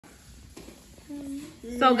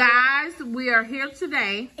So guys, we are here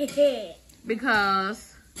today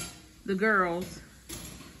because the girls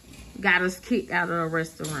got us kicked out of a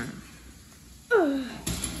restaurant.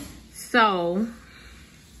 So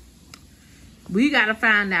we gotta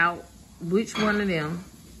find out which one of them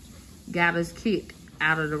got us kicked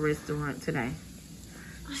out of the restaurant today.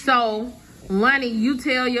 So Lonnie, you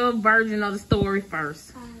tell your version of the story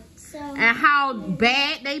first. And how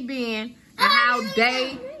bad they been, and how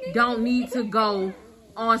they don't need to go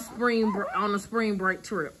on a spring break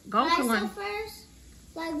trip. Go, Kalani. So first,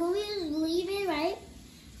 like when we was leaving, right?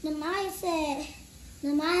 Namaya had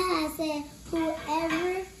said,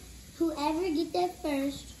 whoever get there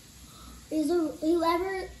first is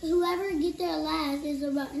whoever get there last is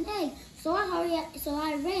a rotten egg. So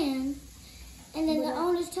I ran, and then the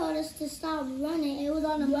owners told us to stop running. It was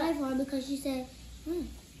on the my fault because she said,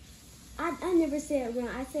 I never said run.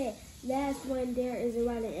 I said last one there is a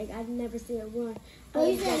rotten egg. I never said run. Oh,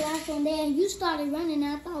 you said last one there, and you started running.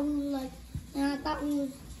 And I thought we was like,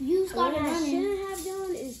 you started running. What I shouldn't have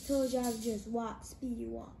done is told y'all to just speed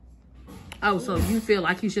walk. Oh, so you feel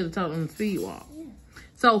like you should have told them to speed walk? Yeah.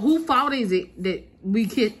 So whose fault is it that we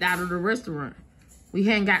kicked out of the restaurant? We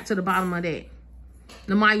hadn't got to the bottom of that.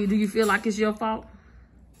 Namaya, do you feel like it's your fault?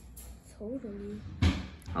 Totally.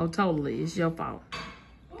 Oh, totally. It's your fault.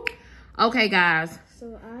 Okay, guys.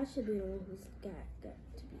 So I should be the one who's got to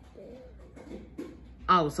be banned.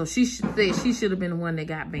 Oh, so she said she should have been the one that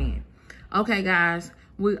got banned. Okay, guys.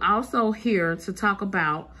 We're also here to talk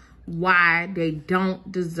about why they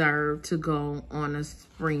don't deserve to go on a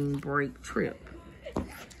spring break trip.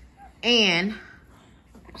 And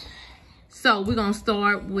so we're going to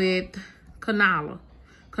start with Kanala.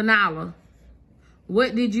 Kanala,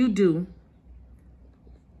 what did you do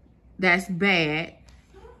that's bad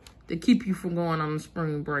to keep you from going on a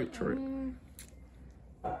spring break trip?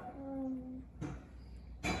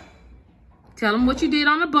 Tell them what you did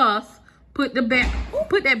on the bus. Put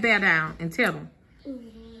that bear down and tell them.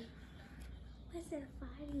 What's it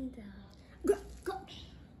fighting Go.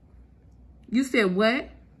 You said what?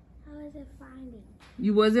 How was it fighting?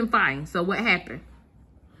 You wasn't fighting. So what happened?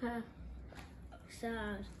 So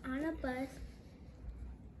I was on a bus,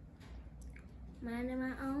 minding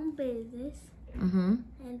my own business. And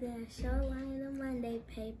then I showed one of the Monday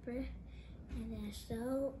paper, and then I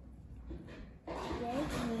showed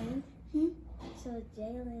Jalen. So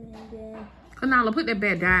Jalen, and then Kanala, put that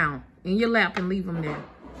bear down in your lap and leave him there,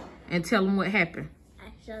 and tell him what happened.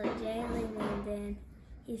 I showed Jalen, and then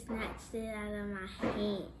he snatched it out of my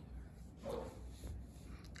hand.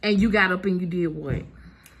 And you got up and you did what?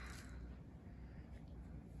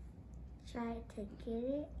 Tried to get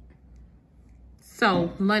it.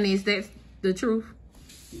 So, Lonnie, is that the truth?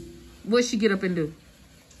 What'd she get up and do?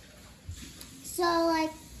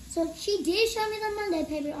 So she did show me the Monday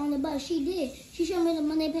paper on the bus. She did. She showed me the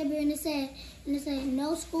Monday paper and it said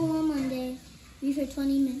no school on Monday. Be for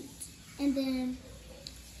 20 minutes. And then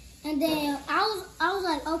I was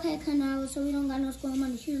like, okay, Kanala, so we don't got no school on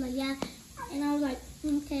Monday. She was like, yeah. And I was like,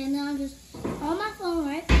 okay. And then I'm just on my phone,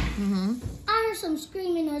 right? I heard some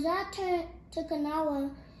screaming noise. I turned to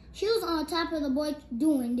Kanala. She was on top of the boy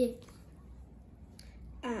doing this.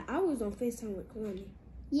 I was on FaceTime with Kalani.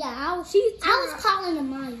 Yeah, I was calling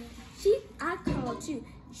Amaya. I called you.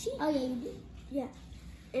 Oh yeah, you did. Yeah,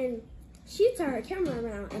 and she turned her camera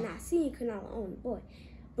around, and I seen Kanala on the boy.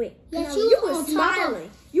 But yeah, Kanala, she you was was smiling.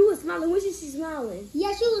 You was smiling. When she smiling?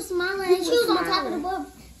 Yeah, she was smiling, and she was on top of the boy,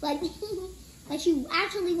 like she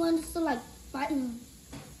actually wanted to fight him.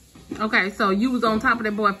 Okay, so you was on top of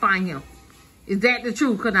that boy fighting him. Is that the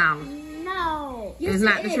truth, Kanala? No, it's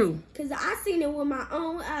not the truth. Cause I seen it with my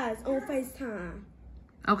own eyes on FaceTime.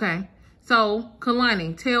 Okay, so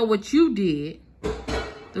Kalani, tell what you did.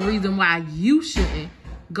 The reason why you shouldn't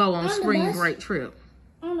go on spring break trip.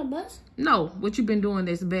 On the bus? No, what you been doing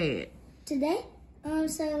that's bad. Today? So I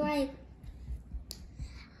feel like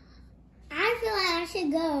I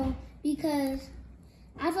should go because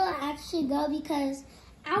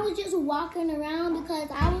I was just walking around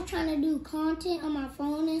because I was trying to do content on my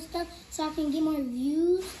phone and stuff so I can get more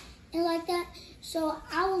views and like that. So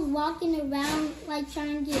I was walking around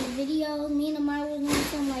trying to get videos. Me and Amaya was doing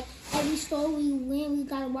some every store we went, we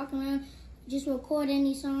gotta walk around, just record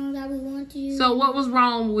any songs that we want to. So what was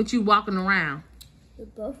wrong with you walking around?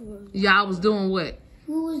 With both of them. Y'all was doing what?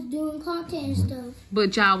 We was doing content and stuff.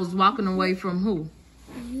 But y'all was walking away from who?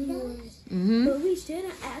 You guys. But we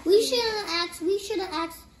shouldn't ask. We should have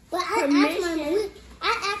asked. But I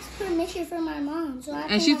asked permission from my mom, so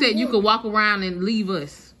and she said you could walk around and leave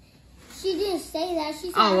us. She didn't say that.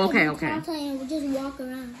 She said okay. and just walk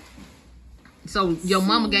around. So your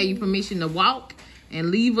mama gave you permission to walk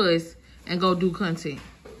and leave us and go do content.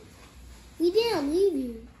 We didn't leave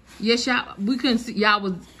you. Yes, y'all. We couldn't see. Y'all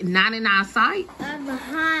was not in our sight. I'm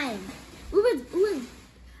behind.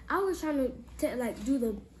 I was trying to like do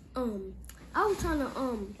the I was trying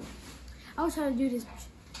to do this.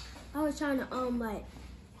 I was trying to like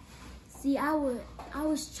see. I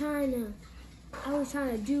was trying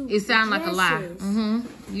to do. It sound like a lie. dresses.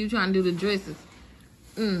 You trying to do the dresses?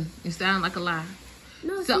 It sound like a lie.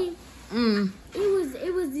 No, So, see,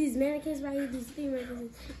 it was these mannequins right here, these 3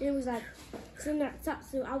 mannequins, and it was like sitting at the top.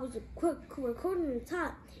 So I was recording the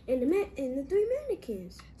top and the 3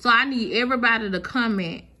 mannequins. So I need everybody to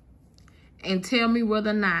comment and tell me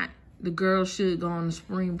whether or not the girls should go on a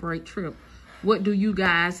spring break trip. What do you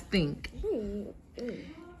guys think?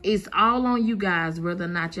 It's all on you guys whether or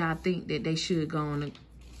not y'all think that they should go on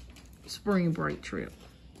a spring break trip.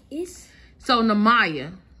 So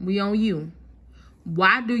Namaya, we on you.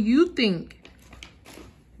 Why do you think?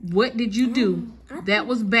 What did you do that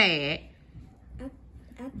was bad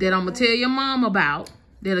that I'm gonna tell your mom about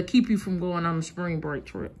that'll keep you from going on a spring break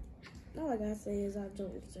trip? All I gotta say is I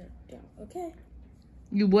don't deserve to go. Okay.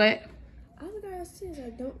 You what? All I gotta say is I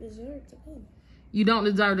don't deserve to go. You don't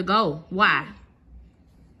deserve to go. Why?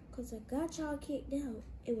 Cause I got y'all kicked out.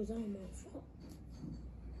 It was all my fault.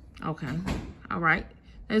 Okay. All right.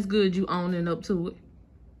 That's good you owning up to it.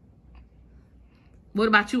 What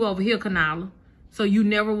about you over here, Kanala? So you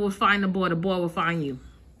never will find the boy will find you.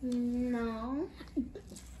 No.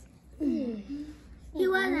 He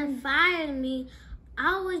wasn't firing me.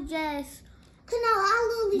 I was just... Kanala, I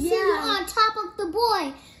literally see you on top of the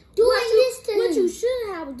boy. Doing this to him. What you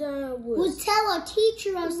should have done was tell a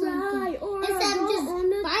teacher or something. Right, or instead of just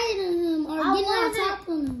fighting him or getting on top of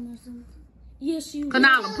him or something. Yes, you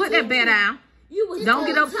Kanala, put that bed down. Don't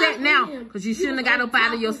get upset now, him. because you shouldn't have got up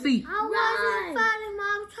out of your seat. I wasn't fighting, Mom.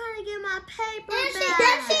 I was trying to get my paper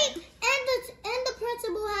back. And the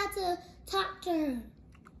principal had to talk to her.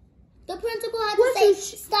 The principal had to say,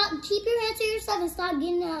 stop, keep your hands to yourself and stop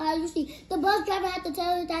getting out of your seat. The bus driver had to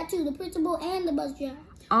tell her that too, the principal and the bus driver.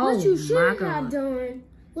 Oh, what you should my have God. done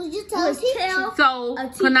was just tell a teacher. So,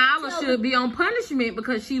 Kanala should be on punishment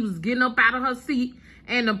because she was getting up out of her seat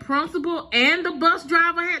and the principal and the bus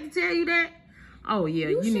driver had to tell you that? Oh, yeah,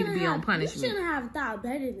 you need to be on punishment. You shouldn't have thought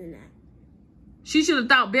better than that. She should have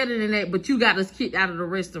thought better than that, but you got us kicked out of the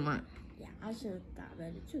restaurant. Yeah, I should have thought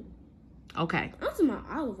better too. Okay. I'm talking about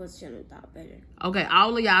all of us should have thought better. Okay,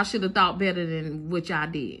 all of y'all should have thought better than what y'all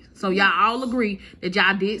did. So y'all all agree that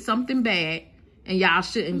y'all did something bad and y'all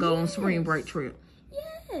shouldn't go on spring break trip.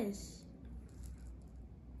 Yes.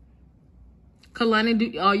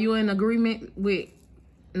 Kalani, are you in agreement with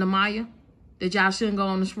Namaya that y'all shouldn't go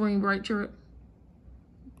on the spring break trip?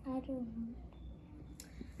 I don't know.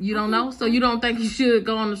 You don't know? So you don't think you should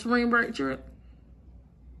go on the spring break trip?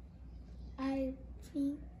 I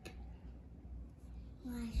think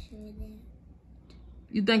I shouldn't.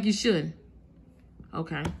 You think you shouldn't?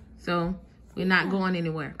 Okay. So we're not going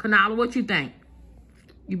anywhere. Kanala, what you think?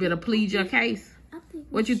 You better plead your case.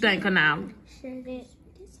 What you think, Kanala? Shouldn't.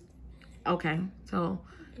 Okay. So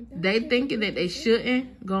they thinking that they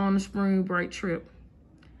shouldn't go on the spring break trip.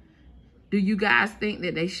 Do you guys think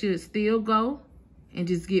that they should still go and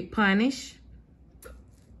just get punished?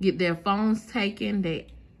 Get their phones taken, their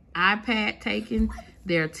iPad taken,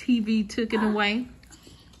 their TV taken away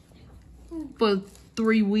for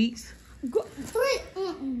 3 weeks?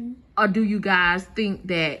 Or do you guys think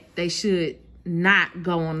that they should not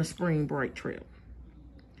go on the spring break trip?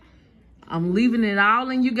 I'm leaving it all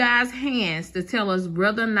in you guys' hands to tell us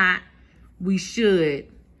whether or not we should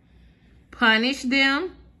punish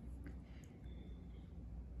them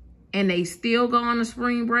and they still go on a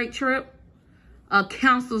spring break trip or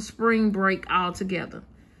cancel spring break altogether.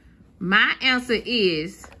 My answer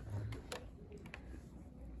is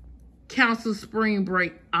cancel spring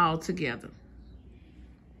break altogether.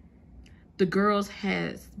 The girls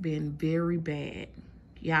has been very bad.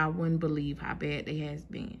 Y'all wouldn't believe how bad they has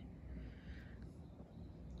been.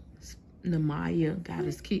 Namaya got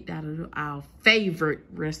us kicked out of our favorite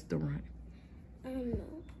restaurant. I don't know.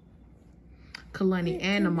 Kalani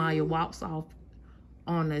and Namaya walks off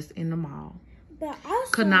on us in the mall. But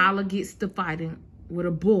also, Kanala gets to fighting with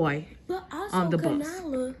a boy on the bus.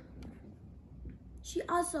 Kanala, she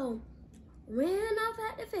also ran off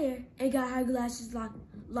at the fair and got her glasses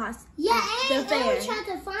lost. Yeah, the and fair. we tried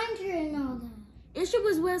to find her and all that. And she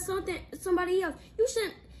was with somebody else.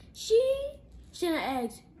 She shouldn't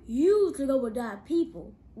ask you to go with that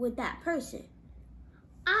people, with that person.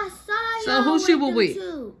 I saw you. So who she was with?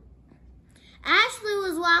 Too. Ashley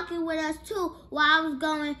was walking with us too while I was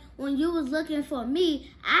going. When you was looking for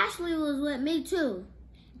me, Ashley was with me too.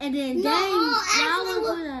 And then y'all was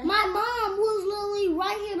with us. My mom was literally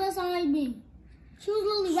right here beside me. She was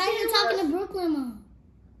literally right here talking to Brooklyn Mom.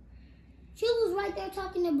 She was right there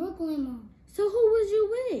talking to Brooklyn Mom. So who was you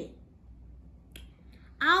with?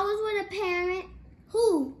 I was with a parent.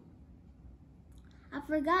 Who? I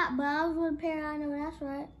forgot, but I was with a parent. I know that's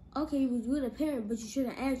right. Okay, you was with a parent, but you should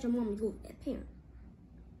have asked your mom to go with that parent.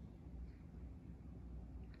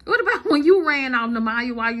 What about when you ran off,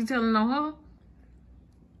 Namaya? Why you telling on her?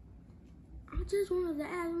 I just wanted to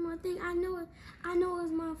ask one thing. I know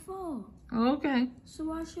it's my fault. Okay. So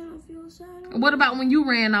why shouldn't I feel sad? What about when you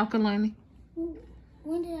ran off, Kalani?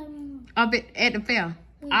 When did I run Up at the fair.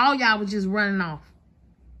 All y'all was just running off.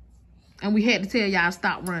 And we had to tell y'all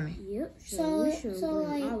stop running. Yep. So like,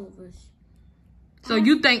 all of us. So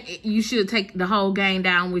you think you should take the whole gang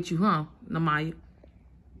down with you, huh, Namaya?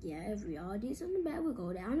 Yeah, if we all did something bad, we'll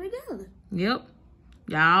go down together. Yep.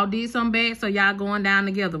 Y'all did something bad, so y'all going down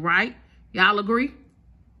together, right? Y'all agree?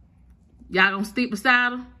 Y'all gonna stick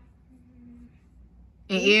beside her?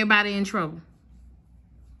 And everybody in trouble.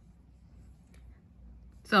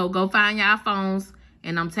 So go find y'all phones,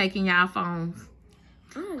 and I'm taking y'all phones.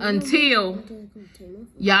 Until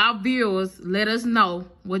y'all viewers let us know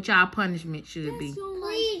what y'all punishment should be.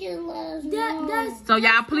 please just let us know. So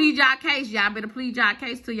y'all plead y'all case. Y'all better plead y'all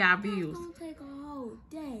case to y'all viewers. It's gonna take a whole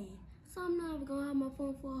day. So I'm not gonna have my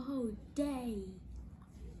phone for a whole day.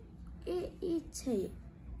 It take.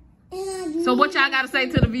 So what y'all gotta say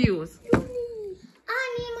to the viewers? I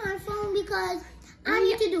need my phone because I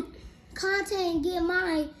need to do content and get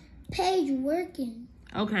my page working.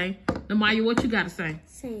 Okay. Namaya, what you gotta say?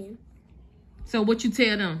 Same. So what you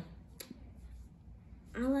tell them?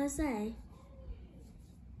 All I say.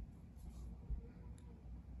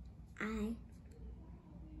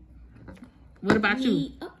 What about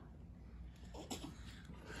you?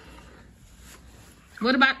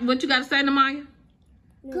 What you gotta say, Namaya?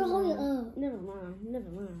 Girl, hold it up. Never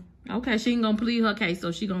mind. Okay, she ain't gonna plead her case,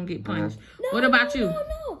 so she gonna get punished. What about you?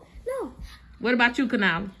 No. What about you,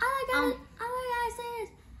 Kanali? All I say is,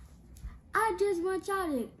 I just want y'all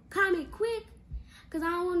to comment quick, cause I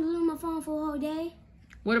don't want to lose my phone for a whole day.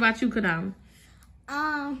 What about you, Kanali?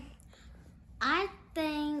 I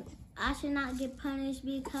think I should not get punished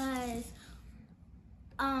because,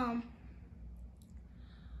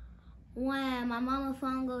 when my mama's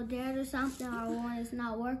phone go dead or something, or when it's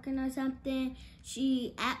not working or something,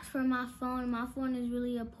 she asks for my phone. My phone is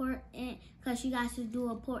really important because she got to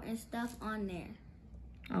do important stuff on there.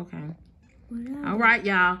 Okay. All right,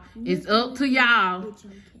 y'all. It's up to y'all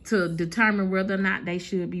to determine whether or not they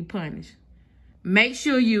should be punished. Make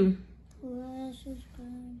sure you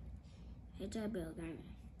hit that bell, gang.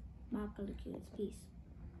 Bye, Color Kids. Peace.